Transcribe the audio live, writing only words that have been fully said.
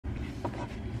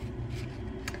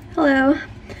Hello.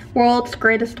 World's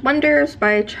Greatest Wonders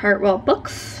by Chartwell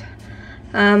Books.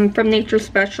 From nature's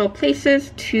special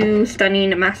places to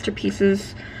stunning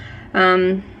masterpieces.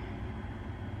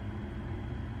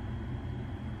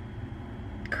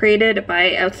 Created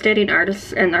by outstanding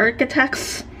artists and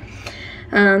architects.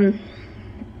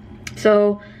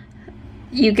 So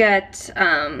you get,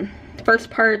 first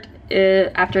part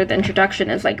after the introduction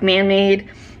is like man-made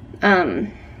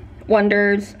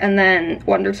wonders, and then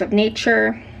wonders of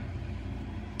nature.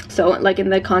 So like in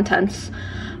the contents,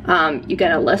 you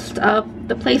get a list of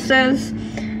the places.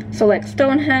 So like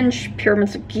Stonehenge,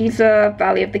 Pyramids of Giza,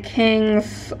 Valley of the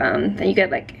Kings, then you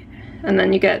get like, and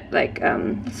then you get like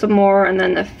some more, and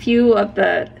then a few of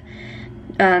the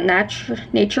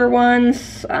nature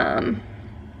ones.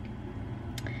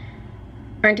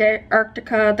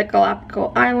 Antarctica, the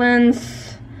Galapagos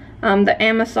Islands, the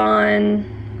Amazon,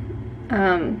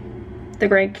 the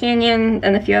Grand Canyon,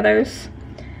 and a few others.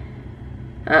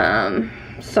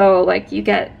 So like you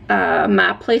get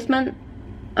map placement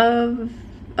of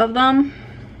them.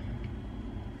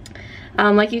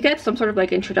 Like you get some sort of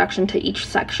like introduction to each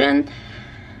section.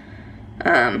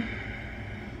 And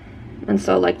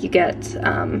so like you get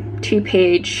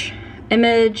 2-page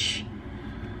image,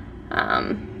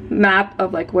 map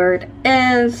of like where it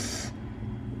is,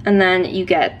 and then you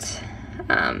get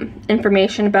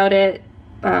information about it,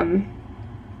 a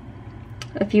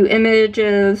few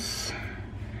images.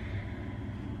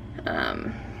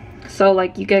 So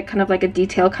like you get kind of like a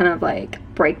detailed kind of like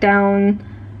breakdown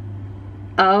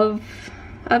of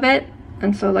it.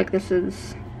 And so like this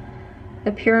is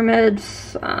the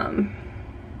pyramids.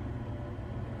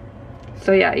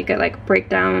 So yeah, you get like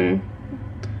breakdown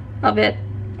of it.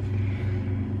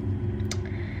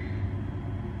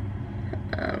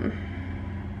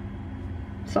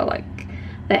 So like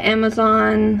the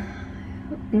Amazon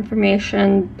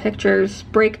information, pictures,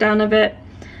 breakdown of it,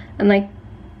 and like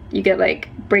you get like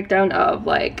breakdown of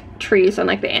like trees and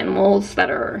like the animals that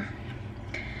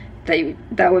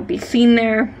would be seen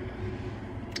there.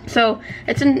 So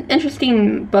it's an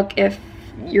interesting book if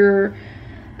you're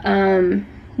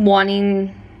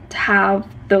wanting to have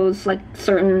those like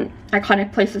certain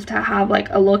iconic places to have like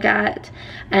a look at,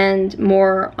 and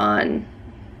more on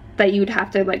that you'd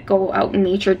have to like go out in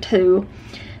nature to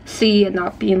see, and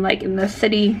not being like in the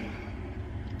city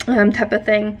type of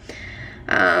thing.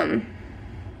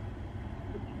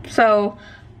 So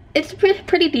it's a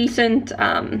pretty decent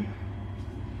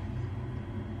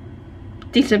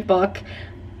decent book.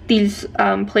 These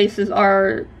places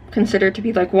are considered to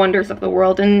be like wonders of the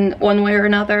world in one way or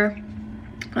another.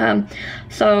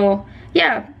 So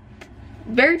yeah,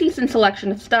 very decent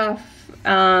selection of stuff.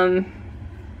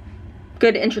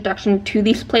 Good introduction to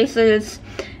these places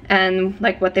and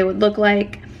like what they would look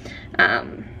like.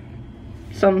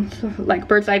 Some like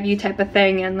bird's eye view type of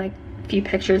thing, and like a few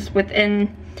pictures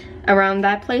within around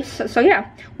that place. So yeah,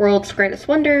 World's Greatest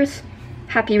Wonders.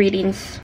 Happy readings.